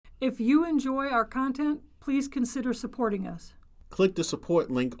If you enjoy our content, please consider supporting us. Click the support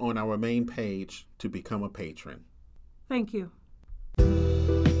link on our main page to become a patron. Thank you.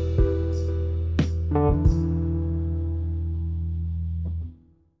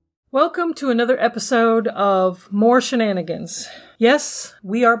 Welcome to another episode of More Shenanigans. Yes,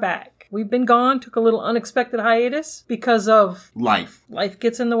 we are back. We've been gone, took a little unexpected hiatus because of life. Life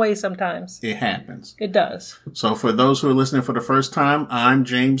gets in the way sometimes. It happens. It does. So for those who are listening for the first time, I'm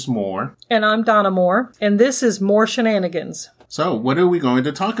James Moore. And I'm Donna Moore. And this is More Shenanigans. So what are we going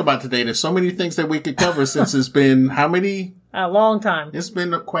to talk about today? There's so many things that we could cover since it's been how many? A long time. It's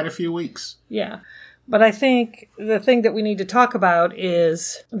been quite a few weeks. Yeah. But I think the thing that we need to talk about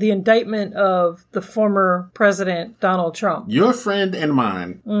is the indictment of the former president, Donald Trump. Your friend and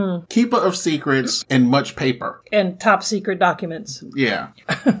mine. Keeper of secrets and much paper. And top secret documents. Yeah.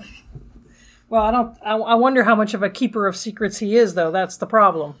 Well, I wonder how much of a keeper of secrets he is, though. That's the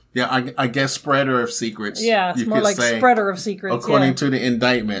problem. Yeah, I guess spreader of secrets. Yeah, it's more like spreader of secrets. According to the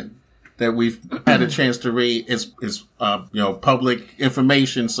indictment that we've had a chance to read, is public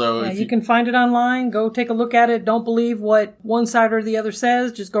information. So if you can find it online, go take a look at it. Don't believe what one side or the other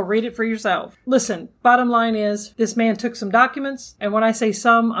says. Just go read it for yourself. Listen, bottom line is this man took some documents. And when I say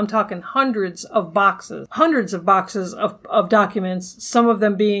some, I'm talking hundreds of boxes of documents, some of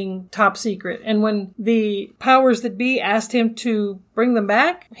them being top secret. And when the powers that be asked him to bring them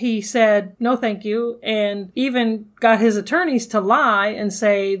back, he said, no, thank you. And even got his attorneys to lie and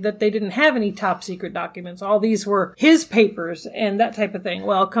say that they didn't have any top secret documents. All these were his papers and that type of thing.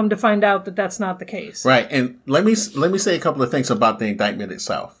 Well, come to find out that that's not the case. Right. And let me say a couple of things about the indictment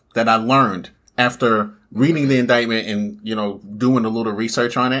itself that I learned after reading the indictment and, doing a little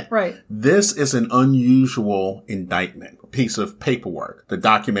research on it. Right. This is an unusual indictment, piece of paperwork, the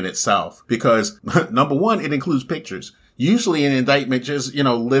document itself, because number one, it includes pictures. Usually an indictment just,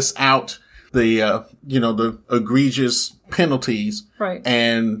 lists out the egregious penalties. Right.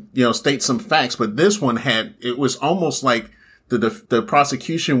 And, state some facts. But this one it was almost like the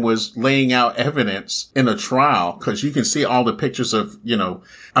prosecution was laying out evidence in a trial, because you can see all the pictures of,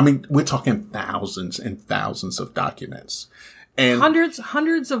 we're talking thousands and thousands of documents. And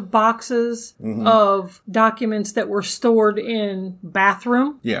hundreds of boxes of documents that were stored in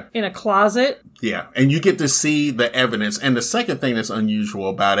bathroom. Yeah. In a closet. Yeah. And you get to see the evidence. And the second thing that's unusual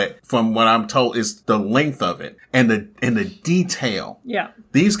about it, from what I'm told, is the length of it and the detail. Yeah.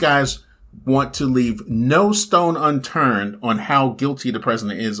 These guys want to leave no stone unturned on how guilty the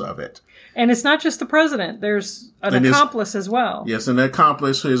president is of it. And it's not just the president. There's an accomplice as well. Yes, an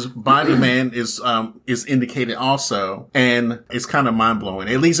accomplice. His body man is indicated also, and it's kind of mind blowing.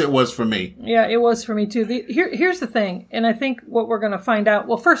 At least it was for me. Yeah, it was for me too. Here's the thing, and I think what we're going to find out.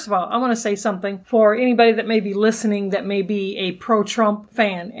 Well, first of all, I want to say something for anybody that may be listening that may be a pro-Trump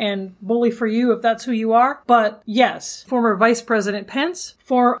fan, and bully for you if that's who you are. But yes, former Vice President Pence,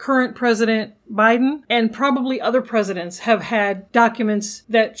 for current President Biden, and probably other presidents have had documents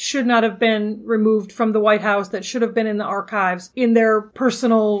that should not have been removed from the White House, that should have been in the archives, in their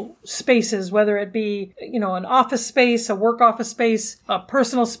personal spaces, whether it be, an office space, a work office space, a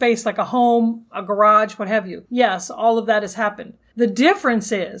personal space like a home, a garage, what have you. Yes, all of that has happened. The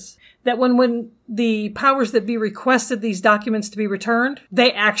difference is that when the powers that be requested these documents to be returned,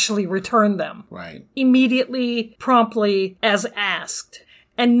 they actually returned them. Right. Immediately, promptly, as asked.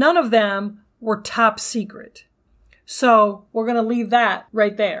 And none of them were top secret. So we're going to leave that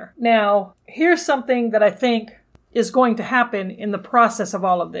right there. Now, here's something that I think is going to happen in the process of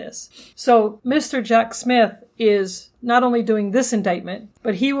all of this. So Mr. Jack Smith is not only doing this indictment,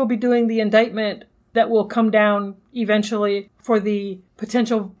 but he will be doing the indictment that will come down eventually for the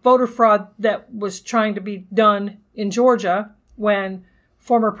potential voter fraud that was trying to be done in Georgia when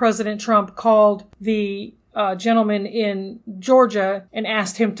former President Trump called the gentleman in Georgia and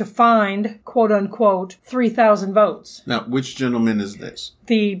asked him to find, quote unquote, 3,000 votes. Now, which gentleman is this?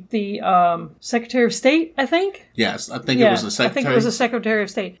 The Secretary of State, I think? Yes, I think it was the Secretary. I think it was the Secretary of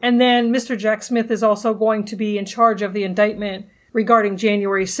State. And then Mr. Jack Smith is also going to be in charge of the indictment regarding the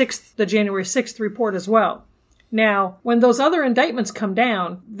January 6th report as well. Now, when those other indictments come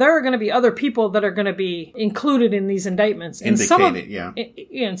down, there are going to be other people that are going to be included in these indictments. And some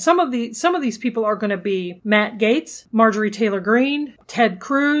of these people are going to be Matt Gaetz, Marjorie Taylor Greene, Ted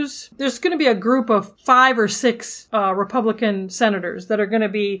Cruz. There's going to be a group of 5 or 6 Republican senators that are going to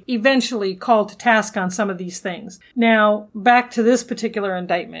be eventually called to task on some of these things. Now, back to this particular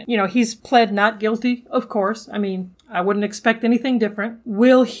indictment. He's pled not guilty, of course. I wouldn't expect anything different.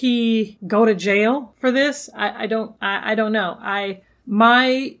 Will he go to jail for this? I don't know.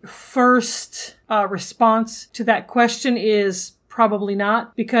 My first response to that question is Probably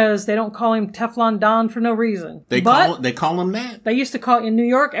not, because they don't call him Teflon Don for no reason. They call him that? They used to call, in New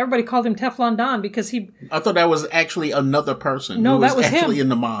York, everybody called him Teflon Don because I thought that was actually another person. No, who that was actually him. in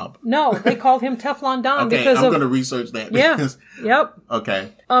the mob. No, they called him Teflon Don Okay, because I'm going to research that. Yeah, yep.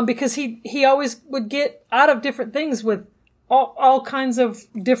 Okay. Because he always would get out of different things with all kinds of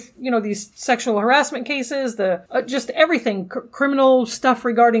these sexual harassment cases, just everything, criminal stuff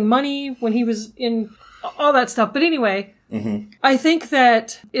regarding money when he was in all that stuff. But anyway, I think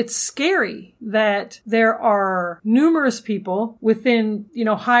that it's scary that there are numerous people within,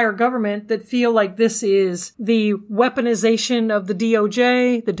 higher government that feel like this is the weaponization of the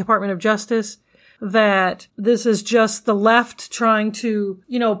DOJ, the Department of Justice, that this is just the left trying to,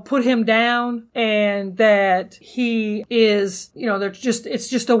 put him down, and that he is, it's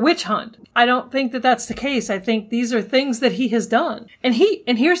just a witch hunt. I don't think that that's the case. I think these are things that he has done. And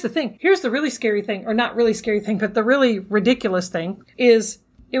here's the thing. Here's the really scary thing, or not really scary thing, but the really ridiculous thing is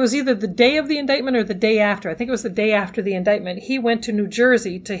it was either the day of the indictment or the day after. I think it was the day after the indictment. He went to New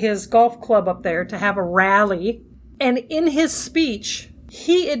Jersey to his golf club up there to have a rally. And in his speech,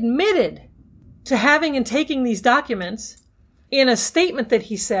 he admitted to having and taking these documents in a statement that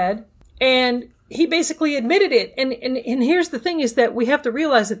he said, and he basically admitted it. And here's the thing is that we have to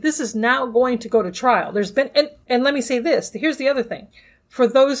realize that this is now going to go to trial. There's been, and let me say this, here's the other thing. For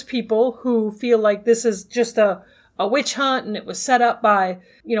those people who feel like this is just a witch hunt and it was set up by,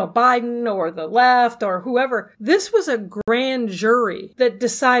 Biden or the left or whoever, this was a grand jury that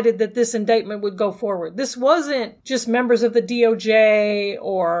decided that this indictment would go forward. This wasn't just members of the DOJ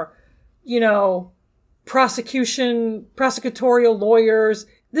or prosecutorial lawyers.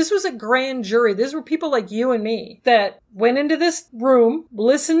 This was a grand jury. These were people like you and me that went into this room,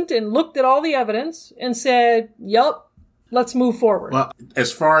 listened and looked at all the evidence and said, yup, let's move forward. Well,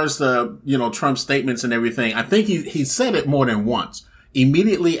 as far as the, Trump statements and everything, I think he said it more than once.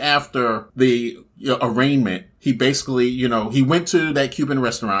 Immediately after the arraignment, he basically, he went to that Cuban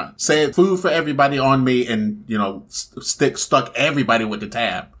restaurant, said food for everybody on me, and, stuck everybody with the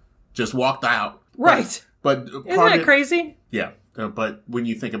tab. Just walked out. Right. But isn't that crazy? Yeah. But when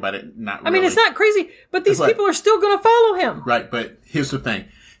you think about it, not really. I mean, it's not crazy, but these people are still going to follow him. Right. But here's the thing.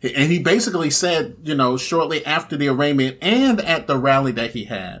 And he basically said, shortly after the arraignment and at the rally that he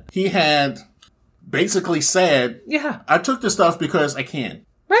had basically said, yeah, I took the stuff because I can.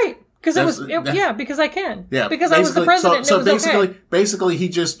 Right. Because because I can. Yeah. Because I was the president. So and it was basically, he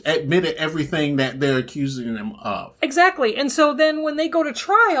just admitted everything that they're accusing him of. Exactly. And so then when they go to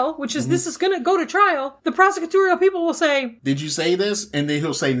trial, which is this is going to go to trial, the prosecutorial people will say, "Did you say this?" And then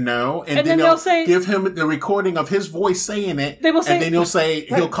he'll say no, and then they'll say, give him the recording of his voice saying it. They will say, and then he'll say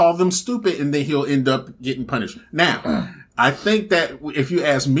he'll call them stupid, and then he'll end up getting punished. Now, I think that if you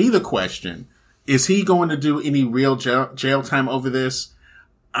ask me the question, is he going to do any real jail time over this?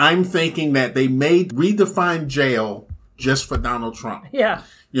 I'm thinking that they may redefine jail just for Donald Trump. Yeah.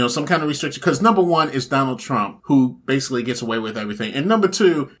 Some kind of restriction. Because number one is Donald Trump, who basically gets away with everything. And number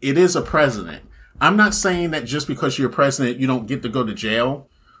two, it is a president. I'm not saying that just because you're a president, you don't get to go to jail.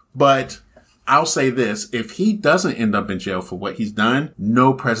 But I'll say this. If he doesn't end up in jail for what he's done,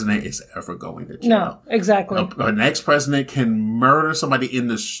 no president is ever going to jail. No, exactly. An ex-president can murder somebody in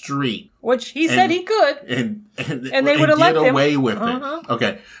the street. Which he said he could. And they would elect him. Get away with it.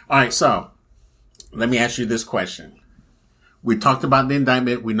 Okay. All right. So let me ask you this question. We talked about the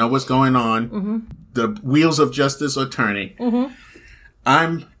indictment. We know what's going on. Mm-hmm. The wheels of justice are turning. Mm-hmm.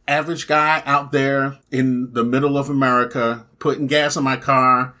 I'm average guy out there in the middle of America, putting gas in my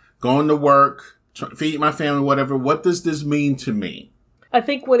car, going to work, feed my family, whatever. What does this mean to me? I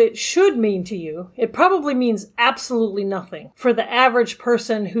think what it should mean to you, it probably means absolutely nothing for the average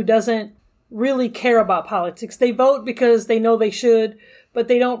person who doesn't really care about politics. They vote because they know they should, but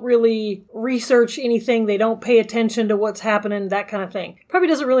they don't really research anything. They don't pay attention to what's happening, that kind of thing. Probably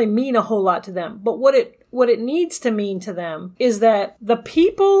doesn't really mean a whole lot to them. But what it needs to mean to them is that the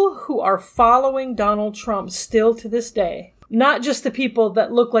people who are following Donald Trump still to this day, not just the people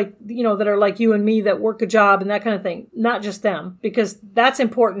that look like, that are like you and me that work a job and that kind of thing. Not just them, because that's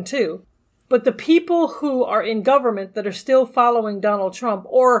important too. But the people who are in government that are still following Donald Trump,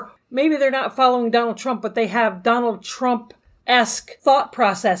 or maybe they're not following Donald Trump, but they have Donald Trump-esque thought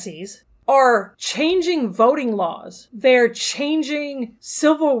processes, are changing voting laws. They're changing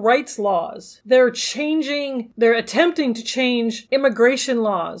civil rights laws. They're attempting to change immigration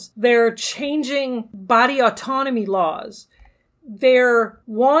laws. They're changing body autonomy laws. They're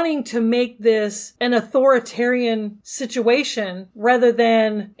wanting to make this an authoritarian situation rather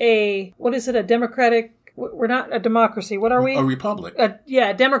than a democratic, we're not a democracy. What are we? A republic.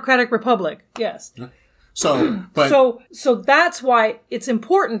 A democratic republic. Yes. So, but so that's why it's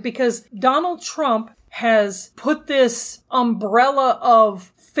important, because Donald Trump has put this umbrella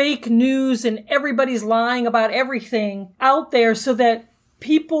of fake news and everybody's lying about everything out there so that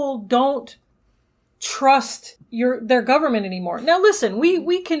people don't trust their government anymore. Now listen, we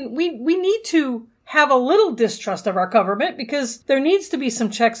need to have a little distrust of our government because there needs to be some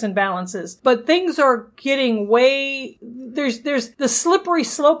checks and balances. But things are getting there's the slippery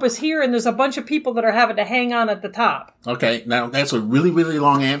slope is here, and there's a bunch of people that are having to hang on at the top. Okay, now that's a really, really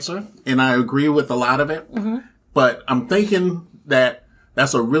long answer, and I agree with a lot of it. Mm-hmm. But I'm thinking that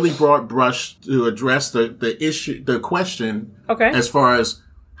that's a really broad brush to address the issue, the question. Okay. As far as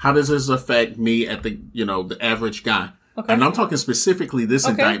how does this affect me at the average guy? Okay. And I'm talking specifically this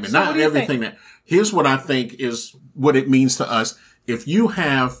indictment, so not everything here's what I think is what it means to us. If you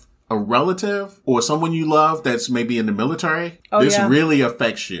have a relative or someone you love that's maybe in the military, this really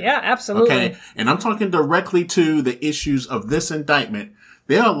affects you. Yeah, absolutely. Okay. And I'm talking directly to the issues of this indictment.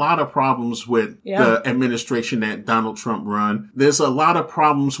 There are a lot of problems with the administration that Donald Trump run. There's a lot of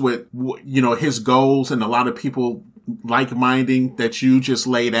problems with, his goals, and a lot of people like-minded that you just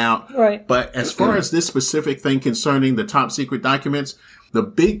laid out. Right. But as far as this specific thing concerning the top secret documents, the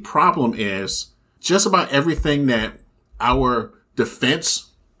big problem is just about everything that our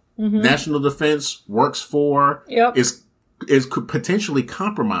defense, national defense works for is potentially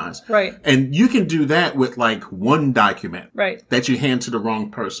compromised. Right. And you can do that with like one document. Right. That you hand to the wrong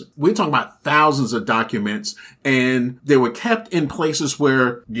person. We're talking about thousands of documents, and they were kept in places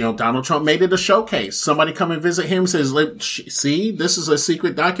where, Donald Trump made it a showcase. Somebody come and visit him, says, see, this is a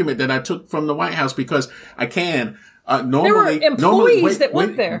secret document that I took from the White House because I can. Normally, there were employees that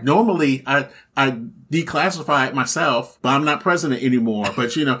worked there. Normally, I declassify it myself, but I'm not president anymore.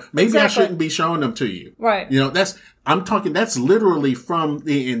 But maybe I shouldn't be showing them to you. Right. That's literally from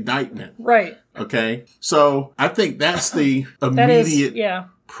the indictment. Right. Okay. So I think that's the immediate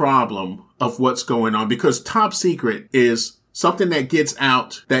problem of what's going on, because top secret is something that gets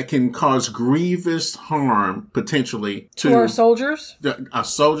out that can cause grievous harm potentially to our soldiers, our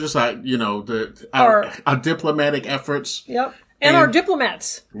soldiers, our diplomatic efforts. Yep. And our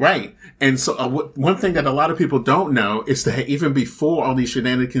diplomats. Right. And so one thing that a lot of people don't know is that even before all these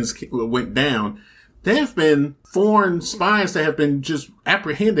shenanigans went down, there have been foreign spies that have been just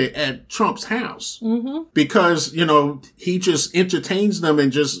apprehended at Trump's house because, he just entertains them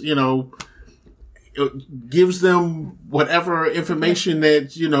and just, gives them whatever information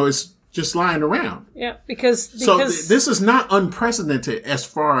that, is just lying around. Yeah, because so this is not unprecedented as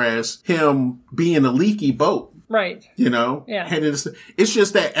far as him being a leaky boat. Right. Yeah. It's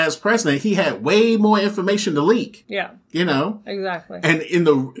just that as president, he had way more information to leak. Yeah. Exactly. And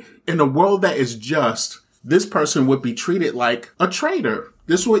in a world that is just, this person would be treated like a traitor.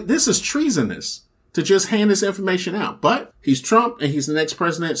 This is treasonous to just hand this information out. But he's Trump and he's the next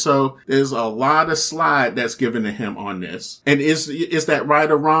president, so there's a lot of slide that's given to him on this. And is that right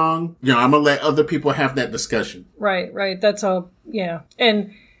or wrong? I'm gonna let other people have that discussion. Right. That's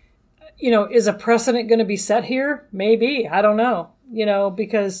And is a precedent going to be set here? Maybe. I don't know.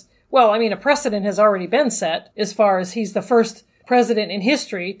 Because, a precedent has already been set as far as he's the first president in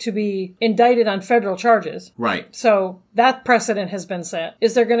history to be indicted on federal charges. Right. So that precedent has been set.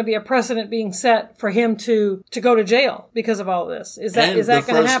 Is there going to be a precedent being set for him to go to jail because of all of this? Is that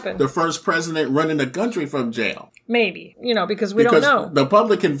going to happen? The first president running the country from jail. Maybe. Because we don't know. The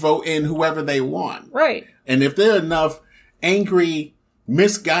public can vote in whoever they want. Right. And if there are enough angry,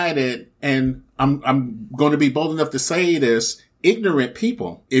 misguided, and I'm going to be bold enough to say this, ignorant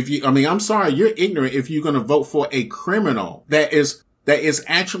people. I'm sorry, you're ignorant if you're going to vote for a criminal that is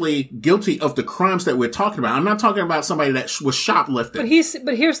actually guilty of the crimes that we're talking about. I'm not talking about somebody that was shoplifting.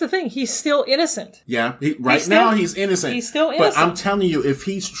 But here's the thing. He's still innocent. Yeah. Now he's innocent. He's still innocent. But I'm telling you, if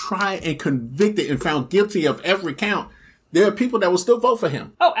he's tried and convicted and found guilty of every count, there are people that will still vote for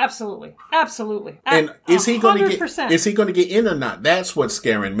him. Oh, absolutely. Absolutely. And is he going to get in or not? That's what's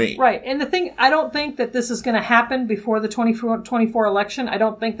scaring me. Right. And the thing, I don't think that this is going to happen before the 2024 election. I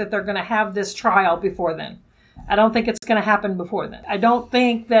don't think that they're going to have this trial before then. I don't think it's going to happen before then. I don't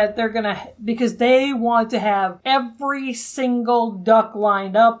think that they're going to, because they want to have every single duck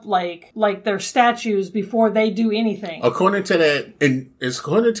lined up like their statues before they do anything. According to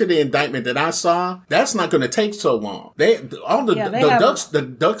the indictment that I saw, that's not going to take so long.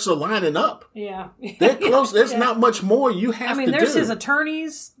 The ducks are lining up. Yeah. They're close. There's not much more you have to do. There's his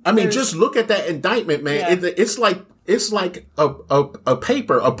attorneys. Just look at that indictment, man. Yeah. It's like a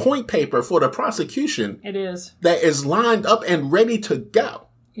point paper for the prosecution. It is. That is lined up and ready to go.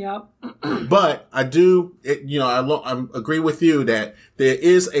 Yep. But I do, I agree with you that there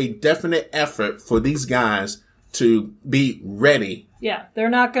is a definite effort for these guys to be ready. Yeah, they're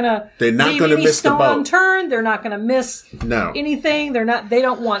not gonna miss the boat. Unturned. They're not gonna miss anything. They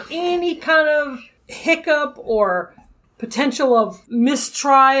don't want any kind of hiccup or potential of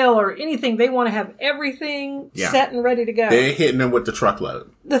mistrial or anything. They want to have everything set and ready to go. They're hitting them with the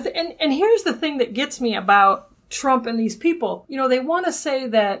truckload. And here's the thing that gets me about Trump and these people. They want to say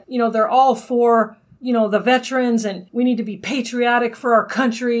that, they're all for, the veterans and we need to be patriotic for our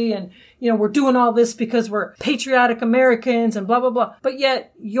country and, we're doing all this because we're patriotic Americans and blah, blah, blah. But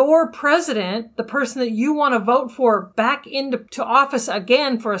yet your president, the person that you want to vote for back into office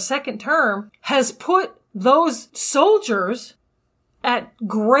again for a second term, has put those soldiers at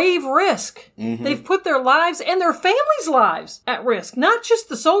grave risk. Mm-hmm. They've put their lives and their families' lives at risk. Not just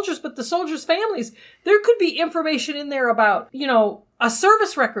the soldiers, but the soldiers' families. There could be information in there about, a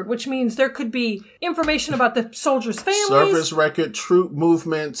service record, which means there could be information about the soldiers' families. Service record, troop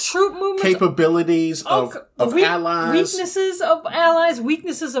movements, capabilities of allies. Weaknesses of allies,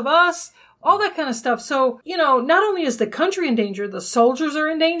 weaknesses of us, all that kind of stuff. So, not only is the country in danger, the soldiers are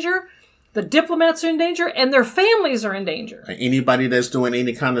in danger, the diplomats are in danger, and their families are in danger. Anybody that's doing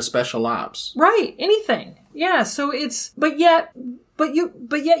any kind of special ops. Right, anything. Yeah, so but yet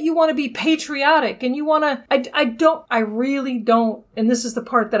you want to be patriotic and you want to, I really don't, and this is the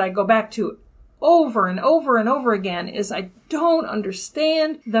part that I go back to over and over and over again, is I don't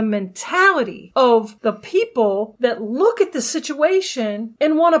understand the mentality of the people that look at the situation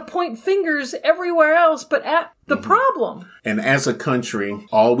and want to point fingers everywhere else but at the problem. And as a country,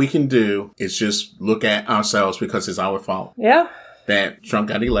 all we can do is just look at ourselves because it's our fault. Yeah. That Trump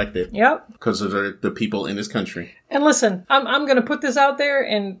got elected. Yep. Because of the people in this country. And listen, I'm going to put this out there,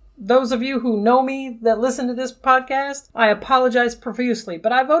 and those of you who know me that listen to this podcast, I apologize profusely,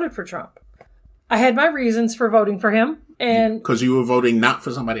 but I voted for Trump. I had my reasons for voting for him. And because you were voting not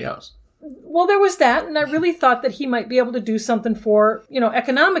for somebody else. Well, there was that, and I really thought that he might be able to do something for,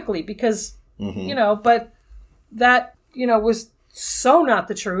 economically, because, but that, was so not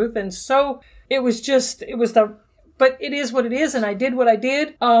the truth, and so but it is what it is, and I did what I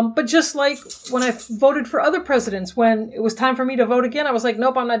did. But just like when I voted for other presidents, when it was time for me to vote again, I was like,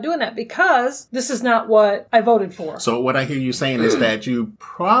 nope, I'm not doing that because this is not what I voted for. So what I hear you saying is that you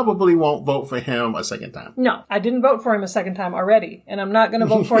probably won't vote for him a second time. No, I didn't vote for him a second time already, and I'm not going to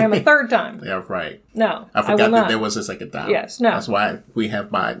vote for him a third time. Yeah, right. No, I forgot that there was a second time. Yes, no. That's why we have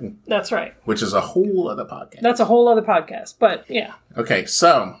Biden. That's right. Which is a whole other podcast. That's a whole other podcast, but yeah. Okay,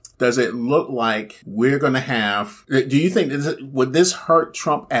 so does it look like we're going to have... Do you think... Would this hurt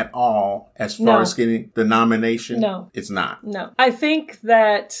Trump at all as far as getting the nomination? No. It's not? No. I think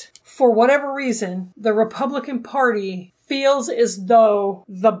that for whatever reason, the Republican Party feels as though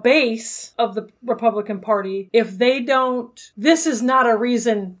the base of the Republican Party, if they don't... This is not a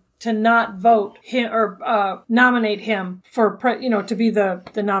reason to not vote him or nominate him for to be the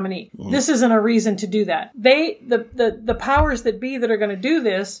nominee. Mm-hmm. This isn't a reason to do that. The powers that be that are going to do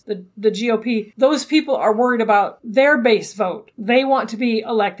this, the GOP, those people are worried about their base vote. They want to be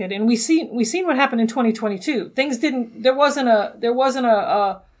elected, and we seen what happened in 2022. There wasn't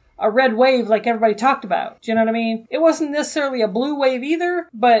a red wave like everybody talked about. Do you know what I mean? It wasn't necessarily a blue wave either,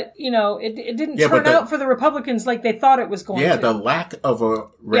 but, it didn't turn out for the Republicans like they thought it was going to. Yeah, the lack of a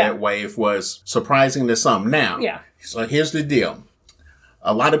red wave was surprising to some. Now, so here's the deal.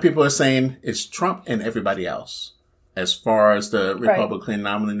 A lot of people are saying it's Trump and everybody else as far as the Republican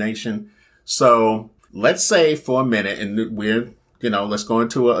nomination. So let's say for a minute, and we're, let's go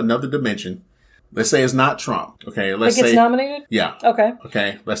into another dimension. Let's say it's not Trump. Okay. Let's say it's nominated? Yeah. Okay.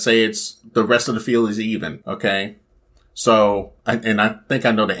 Okay. Let's say it's the rest of the field is even. Okay. So, and I think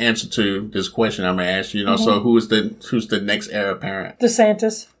I know the answer to this question I'm going to ask you. Mm-hmm. So who's the next heir apparent?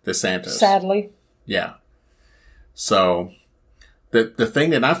 DeSantis. Sadly. Yeah. So the thing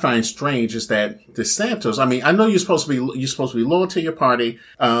that I find strange is that DeSantis, I mean, I know you're supposed to be loyal to your party.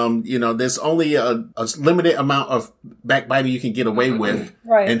 There's only a limited amount of backbiting you can get away with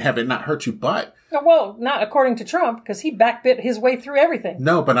and have it not hurt you, but... Well, not according to Trump, because he backbit his way through everything.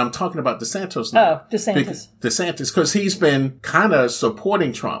 No, but I'm talking about DeSantis now. Oh, DeSantis. DeSantis, because he's been kind of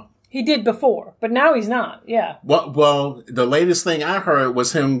supporting Trump. He did before, but now he's not. Yeah. Well, the latest thing I heard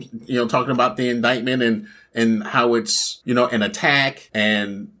was him, talking about the indictment and how it's, an attack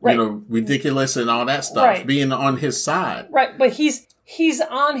and, ridiculous and all that stuff, being on his side. Right. But he's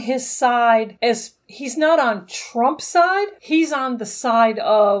on his side as he's not on Trump's side. He's on the side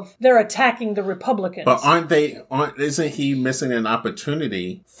of they're attacking the Republicans. But isn't he missing an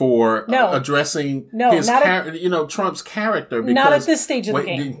opportunity for addressing his Trump's character? Because, not at this stage of the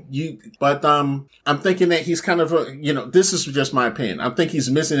game. I'm thinking that he's kind of this is just my opinion. I think he's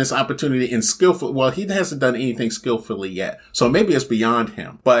missing this opportunity in skillful. Well, he hasn't done anything skillfully yet, so maybe it's beyond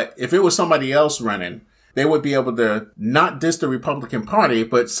him. But if it was somebody else running, they would be able to not diss the Republican Party,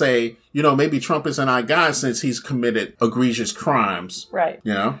 but say, maybe Trump isn't our guy since he's committed egregious crimes. Right.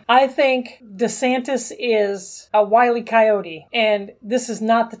 I think DeSantis is a wile E. coyote, and this is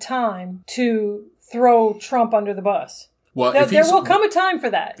not the time to throw Trump under the bus. Well, there will come a time for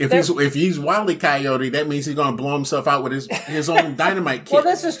that. If he's Wile E. Coyote, that means he's going to blow himself out with his own dynamite kit. Well,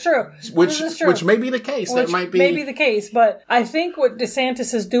 this is true. Which may be the case. That might be the case. But I think what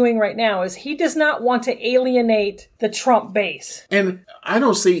DeSantis is doing right now is he does not want to alienate the Trump base. And I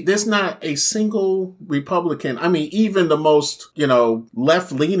don't see, there's not a single Republican, I mean, even the most,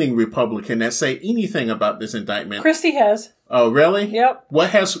 left-leaning Republican that say anything about this indictment. Christie has. Oh, really? Yep. What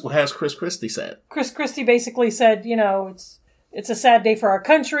has Chris Christie said? Chris Christie basically said, it's a sad day for our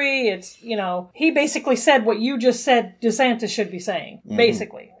country. It's, he basically said what you just said DeSantis should be saying. Mm-hmm.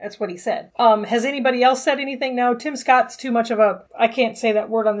 Basically. That's what he said. Has anybody else said anything? No, Tim Scott's too much of I can't say that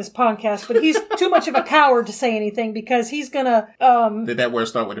word on this podcast, but he's too much of a coward to say anything because he's gonna, Did that word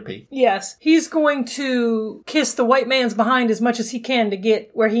start with a P? Yes. He's going to kiss the white man's behind as much as he can to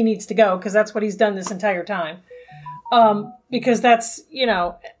get where he needs to go, because that's what he's done this entire time. Because that's,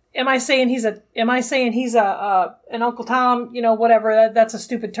 am I saying he's an Uncle Tom, whatever, that's a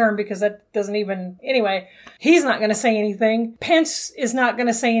stupid term because that doesn't even, anyway, he's not going to say anything. Pence is not going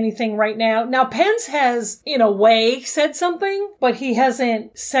to say anything right now. Now, Pence has, in a way, said something, but he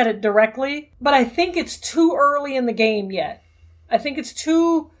hasn't said it directly. But I think it's too early in the game yet. I think it's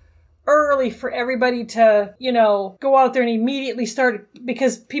too early for everybody to, go out there and immediately start,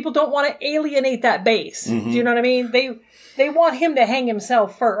 because people don't want to alienate that base. Mm-hmm. Do you know what I mean? They want him to hang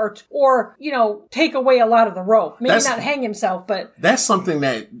himself first, or take away a lot of the rope. Maybe not hang himself, but that's something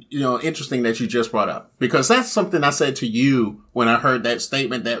that interesting that you just brought up, because that's something I said to you when I heard that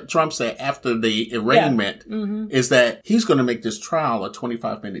statement that Trump said after the arraignment, is that he's going to make this trial a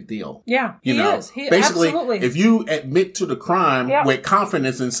 25-minute deal. Yeah, he is. Basically, absolutely. If you admit to the crime with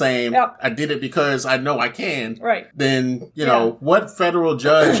confidence and saying, I did it because I know I can, right? Then, what federal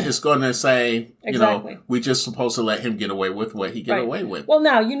judge is going to say, exactly. We just supposed to let him get away with what he get away with? Well,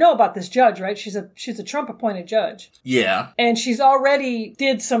 now, about this judge, right? She's a Trump-appointed judge. Yeah. And she's already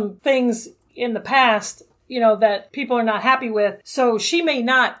did some things in the past that people are not happy with. So she may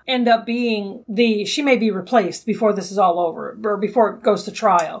not end up being she may be replaced before this is all over, or before it goes to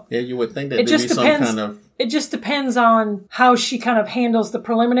trial. Yeah, you would think that there'd be some kind of... It just depends on how she kind of handles the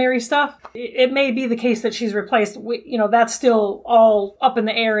preliminary stuff. It may be the case that she's replaced. That's still all up in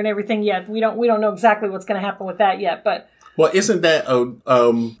the air and everything yet. We don't know exactly what's going to happen with that yet, but... Well, isn't that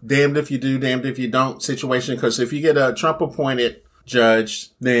a damned if you do, damned if you don't situation? Because if you get a Trump-appointed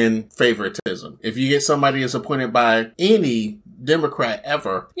judge, then favoritism. If you get somebody that's appointed by any Democrat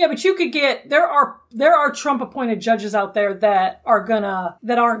ever. Yeah, but you could get, there are Trump-appointed judges out there that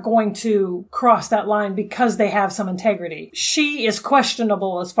aren't going to cross that line because they have some integrity. She is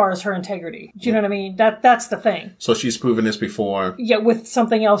questionable as far as her integrity. Do you know what I mean? That's the thing. So she's proven this before. Yeah, with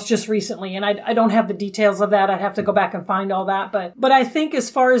something else just recently, and I don't have the details of that. I'd have to go back and find all that. But I think as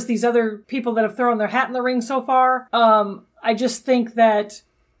far as these other people that have thrown their hat in the ring so far, I just think that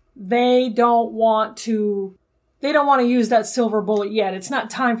they don't want to use that silver bullet yet. It's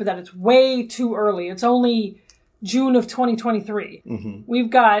not time for that. It's way too early. It's only June of 2023. Mm-hmm. We've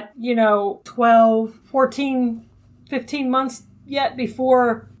got, 12, 14, 15 months yet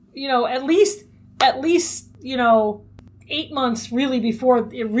before, at least, 8 months really before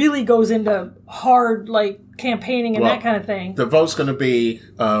it really goes into hard, campaigning and that kind of thing. The vote's going to be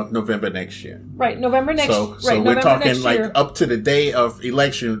November next year. Right, November next year. So we're talking up to the day of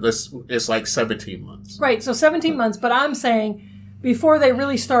election, it's like 17 months. Right, so 17 months, but I'm saying before they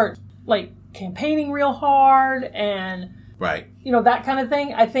really start campaigning real hard and right, that kind of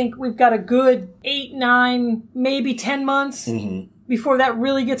thing, I think we've got a good 8, 9, maybe 10 months before that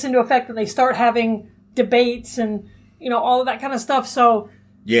really gets into effect and they start having debates and all of that kind of stuff. So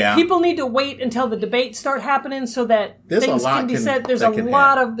yeah, people need to wait until the debates start happening so that things can be said.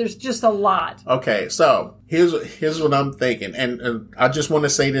 There's just a lot. Okay, so here's what I'm thinking, and I just want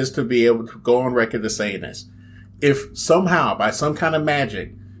to say this to be able to go on record as saying this. If somehow, by some kind of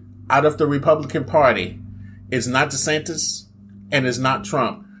magic, out of the Republican Party, it's not DeSantis and it's not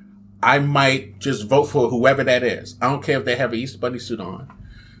Trump, I might just vote for whoever that is. I don't care if they have an Easter Bunny suit on,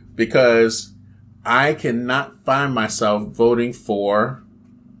 because I cannot find myself voting for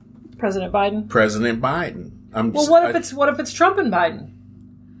President Biden. President Biden. Well, what if it's Trump and Biden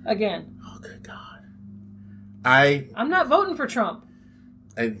again? Oh, good God! I'm not voting for Trump,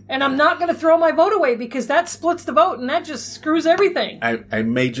 and I'm not going to throw my vote away because that splits the vote and that just screws everything. I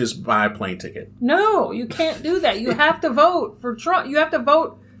may just buy a plane ticket. No, you can't do that. You have to vote for Trump. You have to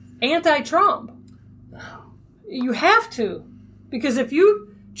vote anti-Trump. You have to, because if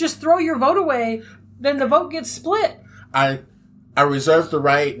you just throw your vote away, then the vote gets split. I reserve the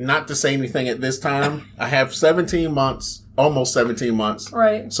right not to say anything at this time. I have 17 months, almost 17 months.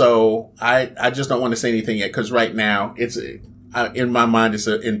 Right. So I just don't want to say anything yet because right now it's in my mind it's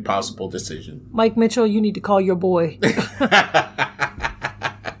an impossible decision. Mike Mitchell, you need to call your boy.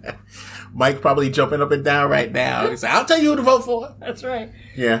 Mike probably jumping up and down right now. He's like, I'll tell you who to vote for. That's right.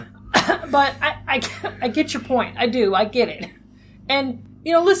 Yeah. But I get your point. I do. I get it. And,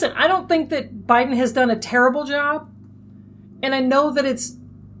 listen, I don't think that Biden has done a terrible job. And I know that it's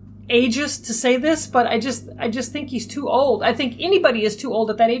ageist to say this, but I just think he's too old. I think anybody is too old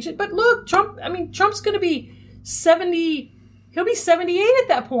at that age. But look, Trump's going to be 70. He'll be 78 at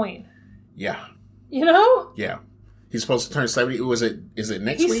that point. Yeah. Yeah. He's supposed to turn 70. Is it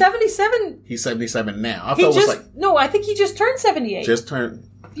next week? He's 77. He's 77 now. I think he just turned 78. Just turned.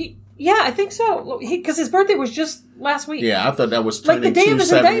 Yeah, I think so. Because his birthday was just last week. Yeah, I thought that was turning like the day of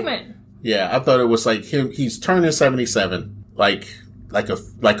his indictment. Yeah, I thought it was like him. He's turning 77, like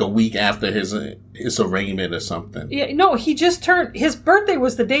a week after his arraignment or something. Yeah, no, he just turned. His birthday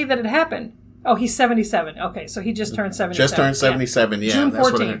was the day that it happened. Oh, he's 77. Okay, so he just turned 77. Just turned 77. Yeah, June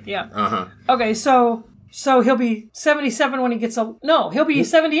 14th. Yeah. Okay, so he'll be 77 when he gets he'll be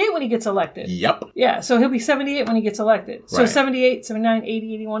 78 when he gets elected. Yep. Yeah, so he'll be 78 when he gets elected. So right. 78, 79,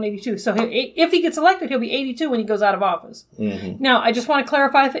 80, 81, 82. So if he gets elected, he'll be 82 when he goes out of office. Mm-hmm. Now, I just want to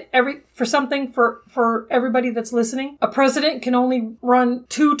clarify for everybody that's listening. A president can only run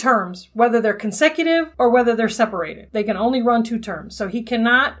 2 terms, whether they're consecutive or whether they're separated. They can only run 2 terms. So he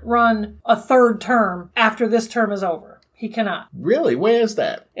cannot run a 3rd term after this term is over. He cannot. Really? Where is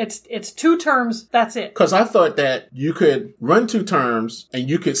that? It's 2 terms. That's it. Because I thought that you could run 2 terms and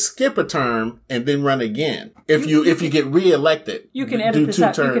you could skip a term and then run again. If you get reelected, you can edit this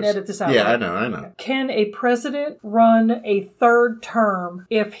out. You can edit this out. Yeah, right? I know. Can a president run a 3rd term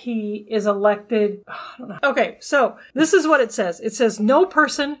if he is elected? I don't know. Okay, so this is what it says. It says no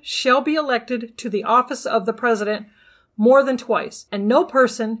person shall be elected to the office of the president more than twice, and no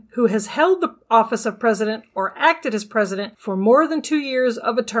person who has held the office of president or acted as president for more than 2 years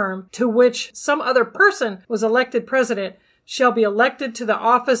of a term to which some other person was elected president shall be elected to the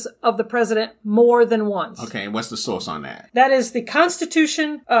office of the president more than once. Okay, and what's the source on that? That is the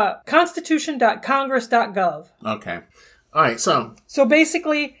Constitution, constitution.congress.gov. Okay. All right, so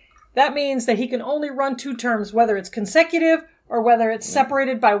basically, that means that he can only run 2 terms, whether it's consecutive or whether it's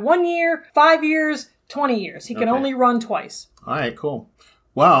separated by 1 year, 5 years, 20 years. He can only run twice. All right, cool.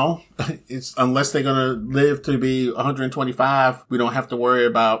 Well, it's unless they're going to live to be 125, we don't have to worry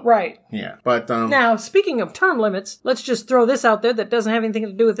about. Right. Yeah. But now, speaking of term limits, let's just throw this out there that doesn't have anything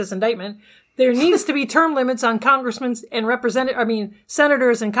to do with this indictment. There needs to be term limits on congressmen and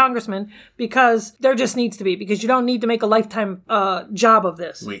senators and congressmen, because there just needs to be, because you don't need to make a lifetime job of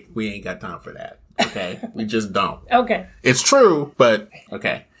this. We ain't got time for that. Okay. We just don't. Okay. It's true, but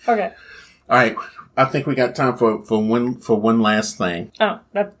okay. Okay. All right. I think we got time for one last thing. Oh,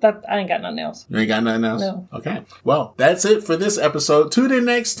 that I ain't got nothing else. You ain't got nothing else? No. Okay. Well, that's it for this episode. Tune in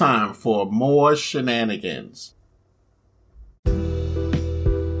next time for more shenanigans.